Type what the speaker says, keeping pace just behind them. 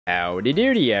Howdy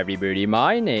doody everybody,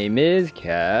 my name is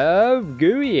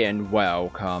KevGuuey and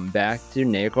welcome back to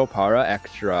NEKOPARA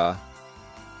Extra.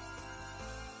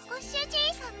 ご主人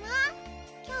様、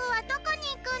今日はどこに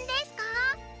行くんですか？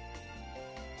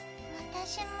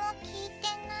私も聞いて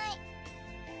ない。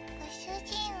ご主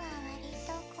人は割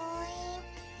と強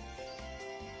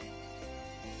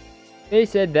引。 They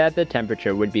said that the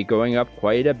temperature would be going up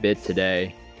quite a bit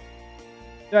today.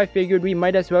 So I figured we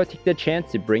might as well take the chance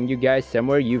to bring you guys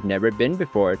somewhere you've never been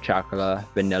before, Chocola and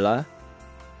Vanilla. Are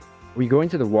we going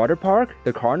to the water park?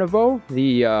 The carnival?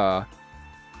 The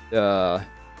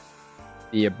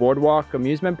boardwalk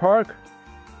amusement park?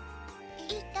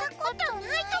 行ったことない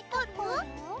とこ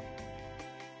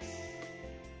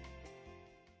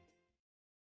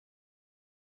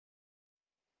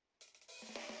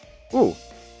ろ？ Ooh.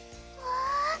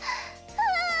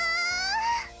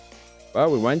 Well,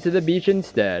 we went to the beach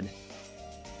instead. すっ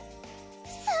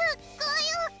ごい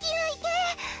大きな池。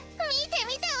見て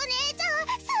見てお姉ちゃん、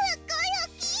すっごい大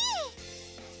き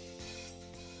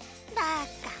い。バ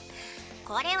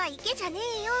カ、これは池じゃね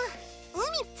えよ。海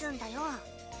っつんだよ。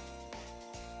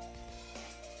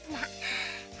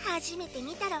初めて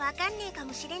見たらわかんねえか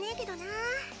もしれねえけどな。こ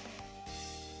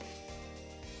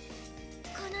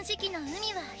の時期の海は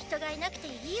人がいなくて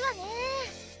いいわね。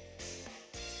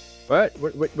What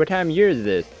time of year is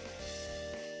this?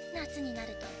 夏にな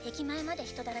ると駅前まで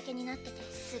人だらけになってて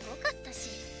すごかったし。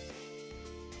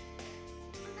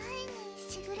前に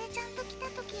しぐれちゃんと来た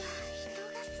時は人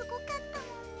がすごかった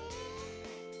もんね。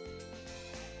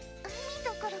海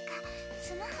どころか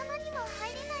砂浜にも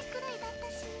入れないくらいだっ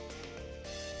たし。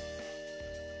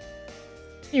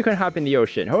 You can hop in the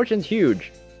ocean. Ocean's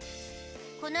huge.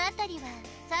 この辺りは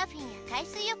サーフィンや海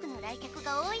水浴の来客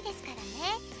が多いですからね。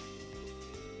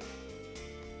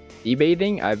 Sea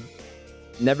bathing? I've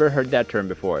never heard that term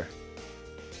before.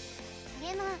 で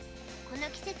もこの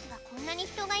季節はこんなに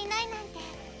人がいないなんて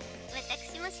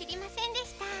私も知りませんで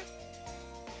した。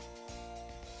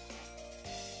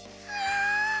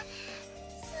あー、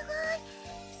すごい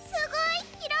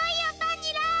広いよバ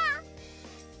ニラ。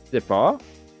 Is it fall?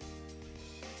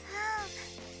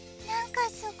 なんか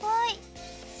すごい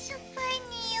しょっぱい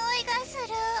匂いがする。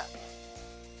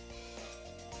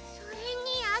それに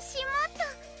足元、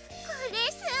これ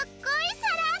すっごいサ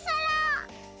ラサラ。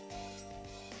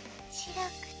白くて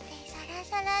サラ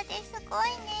サラですごいね。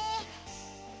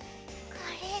こ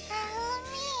れが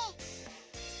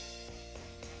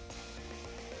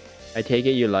海。 I take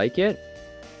it you like it?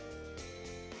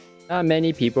 Not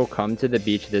many people come to the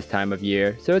beach this time of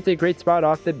year, so it's a great spot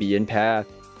off the beaten path.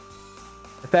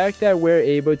 The fact that we're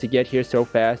able to get here so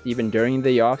fast even during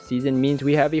the off-season means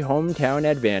we have a hometown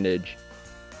advantage. は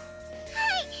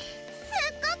い、すっ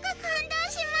ごく感動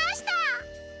しました。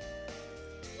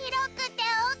広くて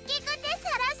大きくてサ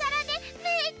ラサラでめ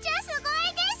っちゃすごい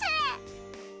です。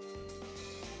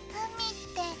海っ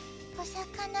てお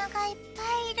魚がいっぱい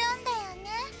いるんだよね。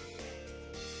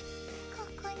こ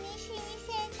こに新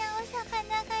鮮なお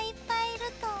魚がいっぱいいる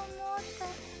と思うと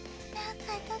なん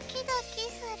かドキドキ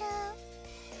する。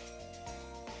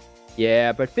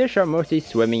 Yeah, but fish are mostly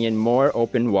swimming in more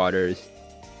open waters.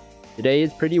 Today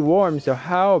is pretty warm, so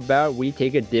how about we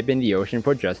take a dip in the ocean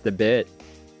for just a bit?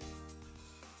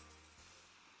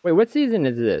 Wait, what season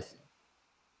is this? す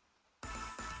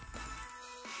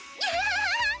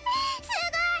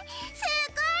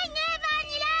ごいねバ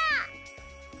ニ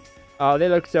ラ。 Oh, they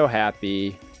look so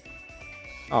happy.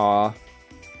 Aw.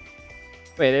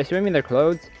 Wait, they're swimming in their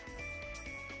clothes? こ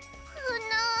の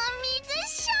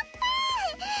水しょっぱ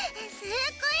い。すっごいし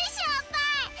ょっぱい。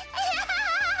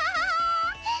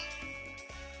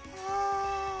こ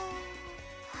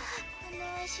の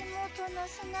足元の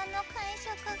砂の感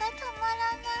触がたまら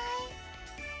ない。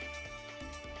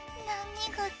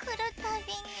波が来るたび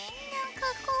になんか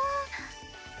こう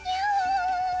にゃー。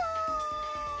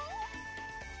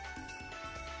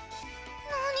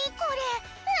何これ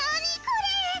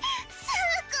すっ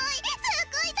ご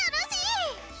い楽しい。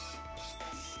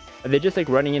 Are they just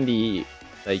like running in the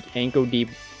like ankle deep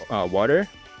water? お姉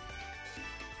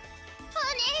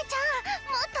ちゃん、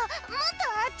もっとあ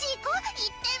っち行こう。行って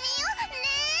みようね。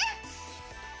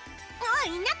おい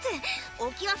ナッツ、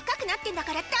沖は深くなってんだ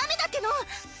からダメだっての。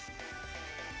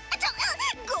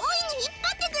強引に引っ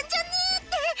張ってくんじゃねえって。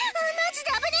マジ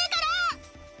で危ねえか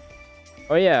ら。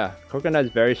 Oh yeah, coconut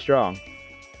is very strong. いや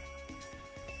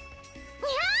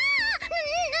ー、なんか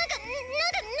ぬる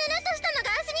っとしたのが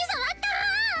足に触った。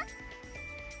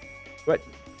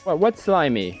 What's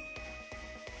slimy?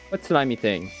 What slimy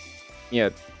thing?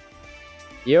 Yeah.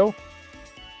 Eel? 何今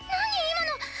の。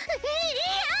いや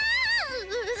ー、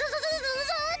うそ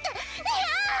って。いや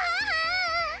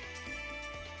ー。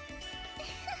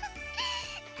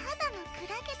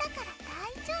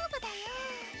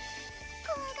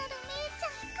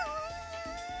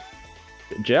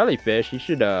jellyfish. You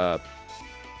should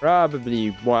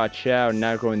probably watch out and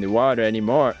not go in the water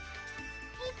anymore. い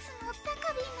つもタ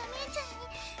カビンが姉ちゃんに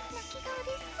泣き顔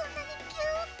でそんなにキュ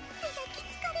ーって抱き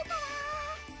つかれたら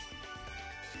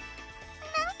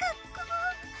なんかこう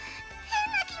変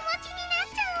な気持ちにな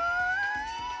っちゃう。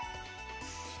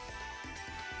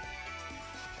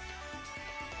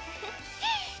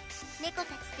猫た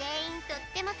ち全員とっ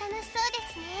ても楽しそうで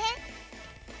すね。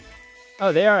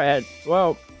Oh, they are at,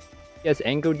 well, yes,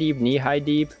 ankle deep, knee high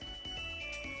deep.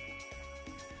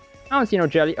 I don't see no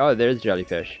jelly. Oh, there's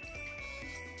jellyfish.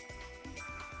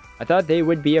 I thought they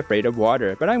would be afraid of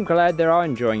water, but I'm glad they're all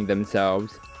enjoying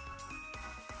themselves.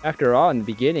 After all, in the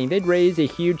beginning, they'd raise a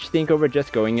huge stink over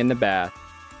just going in the bath.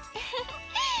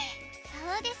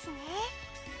 そうですね。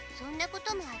そんなこ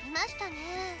ともありましたね。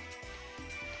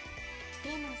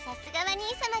でもさすがは兄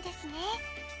様ですね。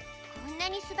こんな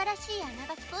に素晴らしい穴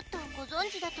場スポットをご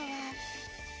存知だとは。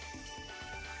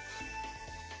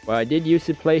Well, I did used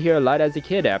to play here a lot as a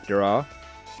kid, after all.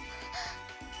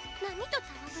 波と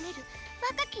戯れる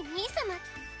若き兄様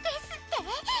ですって。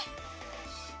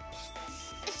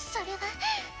それは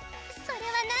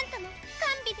なんとも甘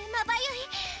美でまばゆい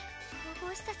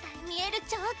神々しささえ見える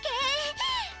情景。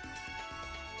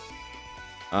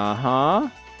Uh-huh.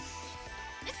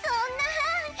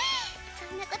 そ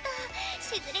んなことを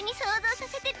しぐれに想像さ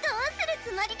せてどうする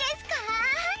つもりですか。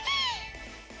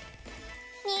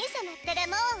兄様ったら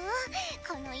もう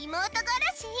この妹殺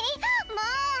しも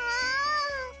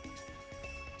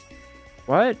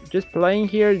う。 What? Just playing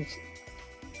here?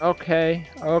 Okay,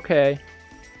 okay.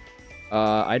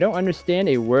 I don't understand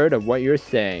a word of what you're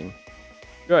saying.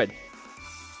 Good. ご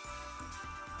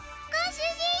主人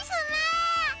様、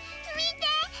見て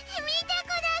く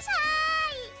ださ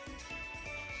い。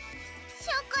シ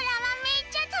ョコラはめっ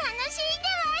ちゃ楽しんで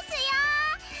ますよ。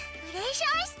嬉しょ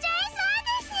しちゃいそう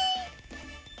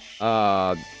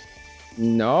です。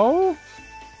No?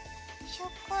 ショ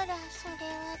コラ、それ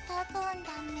は多分ダ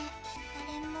メ。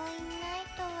誰もいない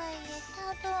とはいえ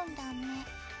多分ダメ。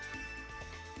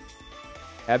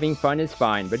 Having fun is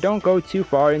fine, but don't go too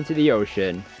far into the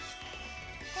ocean.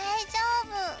 大丈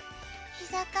夫。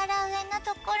膝から上の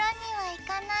ところには行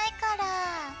かないから。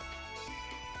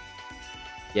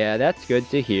 Yeah, that's good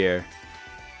to hear.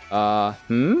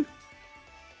 Hmm?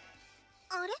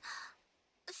 あれ？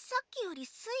さっきより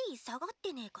水位下がっ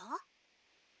てねえか？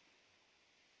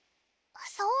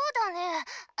そうだね。さ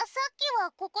っき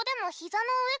はここでも膝の上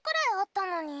くらいあった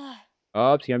のに。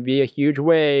 Oh, it's gonna be a huge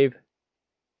wave.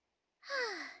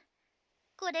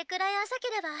 これくらい浅け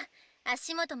れば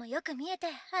足元もよく見えて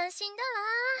安心だわ。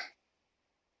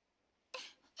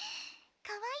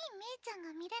可愛いメイちゃん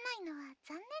が見れないのは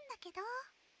残念だけど。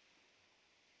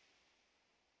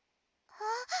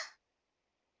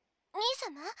兄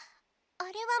様、あれ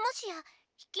はもしや引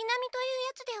き波という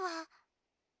やつでは。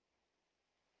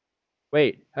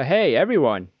 Wait, hey,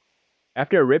 everyone!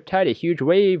 After a riptide, a huge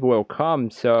wave will come,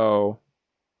 so...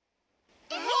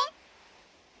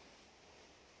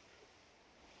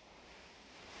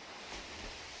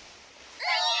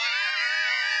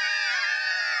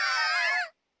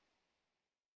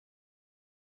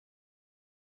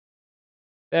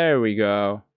 There we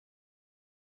go.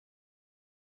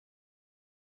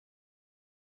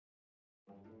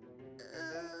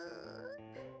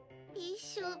 び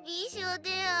しょびしょで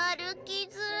歩き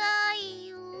づらい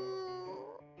よ。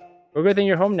 Well, good thing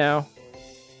you're home now.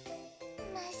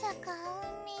 まさか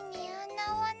海にあんな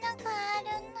罠がある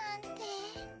なんて。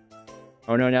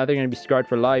 Oh no, now they're gonna be scarred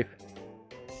for life.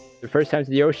 The first time to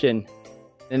the ocean,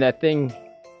 and that thing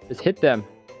just hit them.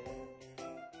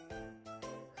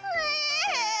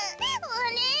 お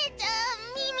姉ちゃん、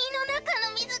耳の中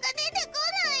の水が出てこ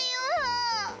ないよ。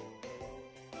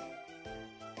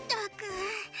ったく、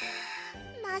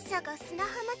まさか砂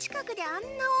浜近くであんな大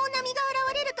波が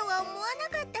現れるとは思わ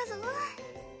なかったぞ。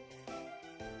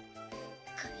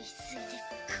海水で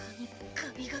ガ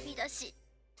ビガビだし、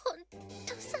ほん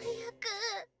と最悪。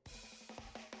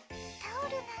タオ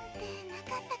ルなんてな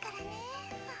かったからね。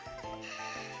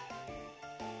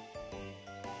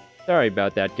Sorry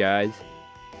about that, guys.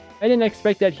 I didn't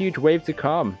expect that huge wave to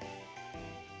come.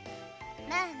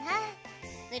 まあまあ、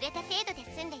濡れた程度で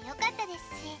済んでよかったです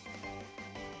し、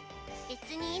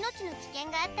別に命の危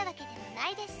険があったわけでもな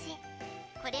いですし、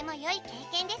これも良い経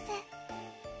験です。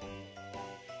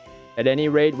 At any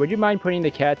rate, would you mind putting the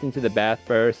cats into the bath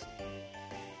first?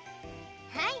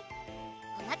 はい、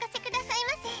お任せください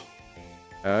ま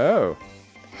せ。 Oh.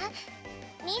 あ、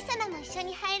兄様も一緒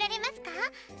に入られますか？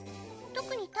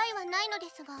特に体はないので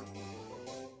すが。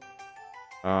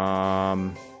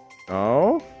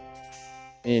 No?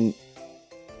 I mean,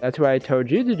 That's why I told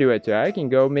you to do it, so I can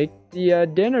go make the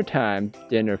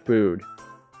dinner food.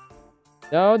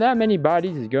 No, that many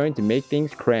bodies is going to make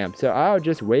things cramped, so I'll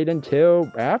just wait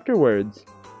until afterwards.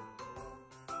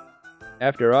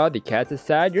 After all, the cat's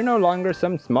aside, you're no longer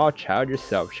some small child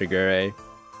yourself, Shigure.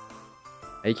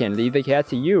 I can leave the cat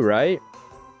to you, right?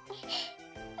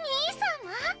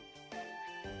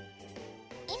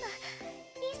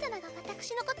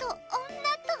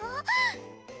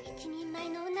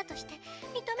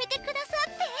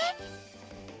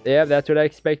 Yeah, that's what I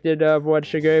expected of what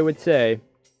Shigure would say.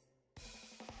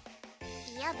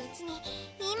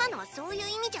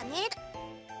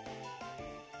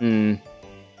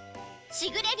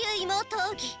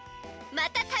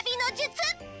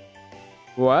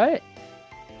 What?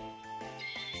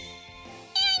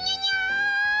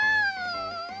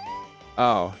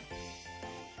 Oh.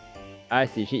 I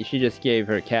see, she just gave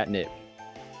her catnip.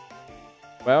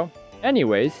 Well,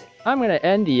 anyways, I'm gonna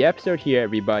end the episode here,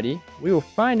 everybody. We will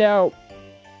find out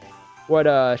what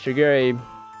Shigure,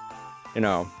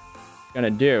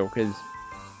 gonna do, because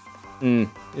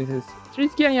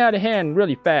she's getting out of hand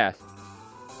really fast.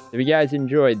 If you guys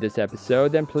enjoyed this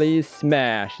episode, then please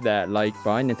smash that like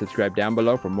button and subscribe down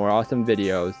below for more awesome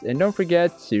videos. And don't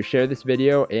forget to share this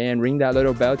video and ring that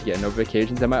little bell to get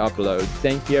notifications on my uploads.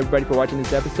 Thank you everybody for watching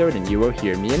this episode, and you will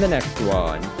hear me in the next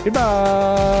one.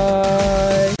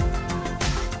 Goodbye!